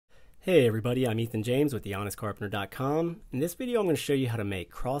Hey everybody, I'm Ethan James with the honestcarpenter.com. In this video I'm going to show you how to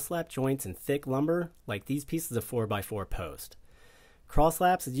make crosslap joints in thick lumber like these pieces of 4x4 post.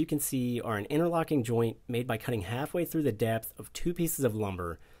 Crosslaps, as you can see, are an interlocking joint made by cutting halfway through the depth of two pieces of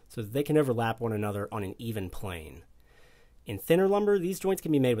lumber so that they can overlap one another on an even plane. In thinner lumber, these joints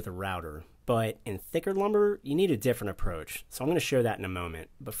can be made with a router, but in thicker lumber, you need a different approach, so I'm going to show that in a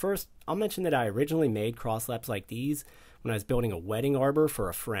moment. But first, I'll mention that I originally made crosslaps like these when I was building a wedding arbor for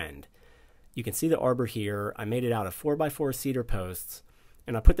a friend. You can see the arbor here. I made it out of 4x4 cedar posts,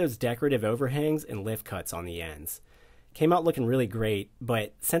 and I put those decorative overhangs and lift cuts on the ends. Came out looking really great,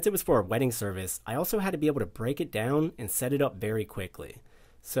 but since it was for a wedding service, I also had to be able to break it down and set it up very quickly.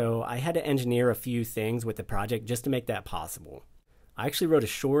 So I had to engineer a few things with the project just to make that possible. I actually wrote a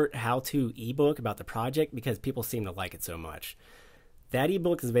short how-to ebook about the project because people seem to like it so much. That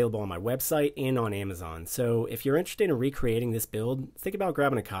ebook is available on my website and on Amazon, so if you're interested in recreating this build, think about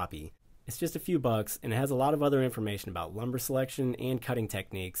grabbing a copy. It's just a few bucks, and it has a lot of other information about lumber selection and cutting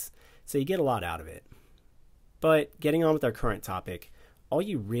techniques, so you get a lot out of it. But getting on with our current topic, all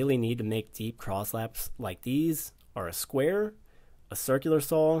you really need to make deep crosslaps like these are a square, a circular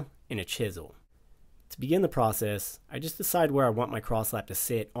saw, and a chisel. To begin the process, I just decide where I want my crosslap to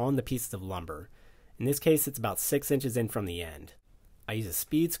sit on the pieces of lumber. In this case, it's about 6 inches in from the end. I use a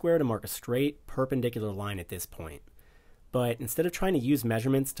speed square to mark a straight, perpendicular line at this point. But instead of trying to use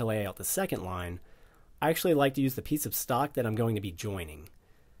measurements to lay out the second line, I actually like to use the piece of stock that I'm going to be joining.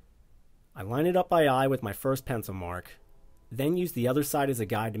 I line it up by eye with my first pencil mark, then use the other side as a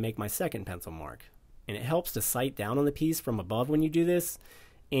guide to make my second pencil mark. And it helps to sight down on the piece from above when you do this,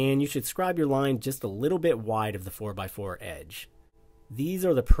 and you should scribe your line just a little bit wide of the 4x4 edge. These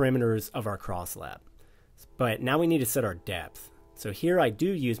are the perimeters of our crosslap. But now we need to set our depth. So here I do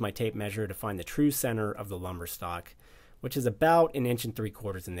use my tape measure to find the true center of the lumber stock, which is about 1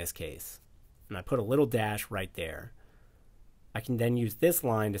 3/4 inches in this case. And I put a little dash right there. I can then use this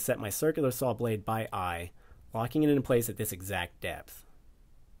line to set my circular saw blade by eye, locking it in place at this exact depth.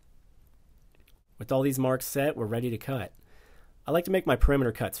 With all these marks set, we're ready to cut. I like to make my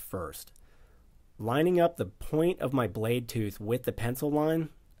perimeter cuts first. Lining up the point of my blade tooth with the pencil line,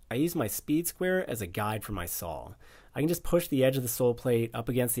 I use my speed square as a guide for my saw. I can just push the edge of the sole plate up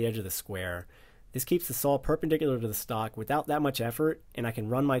against the edge of the square. This keeps the saw perpendicular to the stock without that much effort, and I can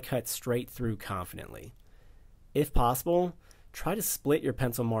run my cut straight through confidently. If possible, try to split your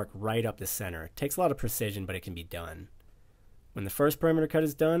pencil mark right up the center. It takes a lot of precision, but it can be done. When the first perimeter cut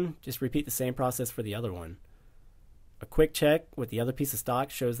is done, just repeat the same process for the other one. A quick check with the other piece of stock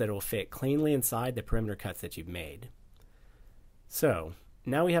shows that it will fit cleanly inside the perimeter cuts that you've made. So,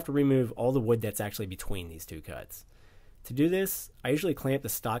 now we have to remove all the wood that's actually between these two cuts. To do this, I usually clamp the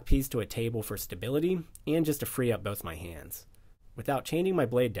stock piece to a table for stability and just to free up both my hands. Without changing my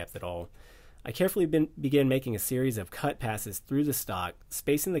blade depth at all, I carefully begin making a series of cut passes through the stock,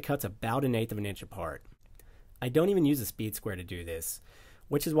 spacing the cuts about 1/8 of an inch apart. I don't even use a speed square to do this,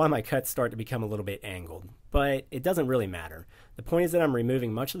 which is why my cuts start to become a little bit angled, but it doesn't really matter. The point is that I'm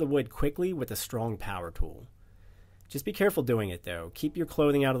removing much of the wood quickly with a strong power tool. Just be careful doing it though. Keep your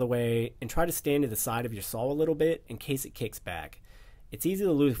clothing out of the way and try to stand to the side of your saw a little bit in case it kicks back. It's easy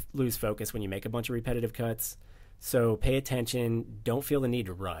to lose focus when you make a bunch of repetitive cuts, so pay attention, don't feel the need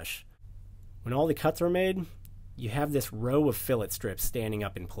to rush. When all the cuts are made, you have this row of fillet strips standing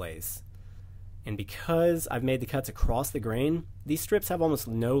up in place. And because I've made the cuts across the grain, these strips have almost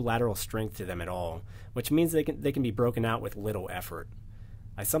no lateral strength to them at all, which means they can be broken out with little effort.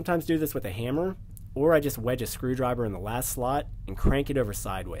 I sometimes do this with a hammer, or I just wedge a screwdriver in the last slot and crank it over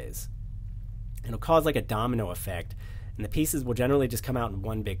sideways. It'll cause like a domino effect, and the pieces will generally just come out in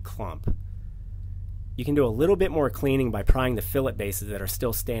one big clump. You can do a little bit more cleaning by prying the fillet bases that are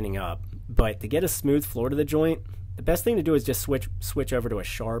still standing up, but to get a smooth floor to the joint, the best thing to do is just switch over to a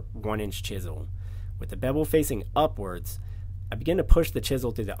sharp 1-inch chisel. With the bevel facing upwards, I begin to push the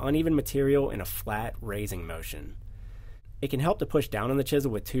chisel through the uneven material in a flat raising motion. It can help to push down on the chisel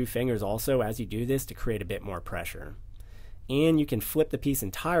with 2 fingers also as you do this to create a bit more pressure. And you can flip the piece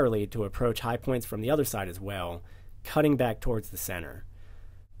entirely to approach high points from the other side as well, cutting back towards the center.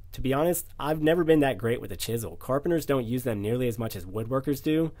 To be honest, I've never been that great with a chisel. Carpenters don't use them nearly as much as woodworkers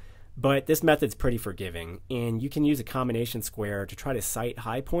do, but this method's pretty forgiving, and you can use a combination square to try to sight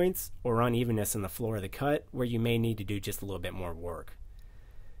high points or unevenness in the floor of the cut where you may need to do just a little bit more work.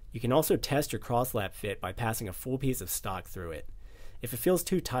 You can also test your crosslap fit by passing a full piece of stock through it. If it feels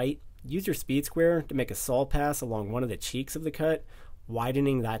too tight, use your speed square to make a saw pass along one of the cheeks of the cut,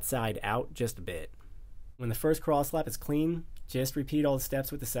 widening that side out just a bit. When the first crosslap is clean, just repeat all the steps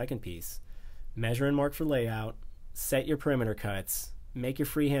with the second piece. Measure and mark for layout, set your perimeter cuts, Make your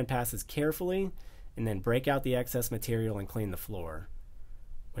freehand passes carefully, and then break out the excess material and clean the floor.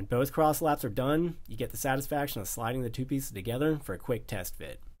 When both cross laps are done, you get the satisfaction of sliding the two pieces together for a quick test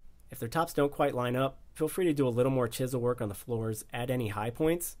fit. If their tops don't quite line up, feel free to do a little more chisel work on the floors at any high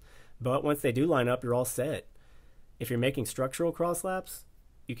points, but once they do line up, you're all set. If you're making structural cross laps,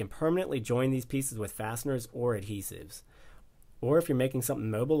 you can permanently join these pieces with fasteners or adhesives. Or if you're making something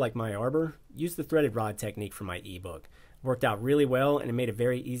mobile like my arbor, use the threaded rod technique from my ebook. It worked out really well, and it made it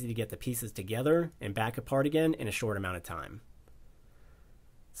very easy to get the pieces together and back apart again in a short amount of time.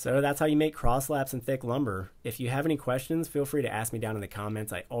 So that's how you make cross laps in thick lumber. If you have any questions, feel free to ask me down in the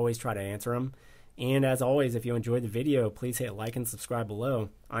comments. I always try to answer them. And as always, if you enjoyed the video, please hit like and subscribe below.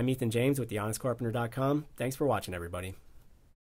 I'm Ethan James with thehonestcarpenter.com. Thanks for watching, everybody.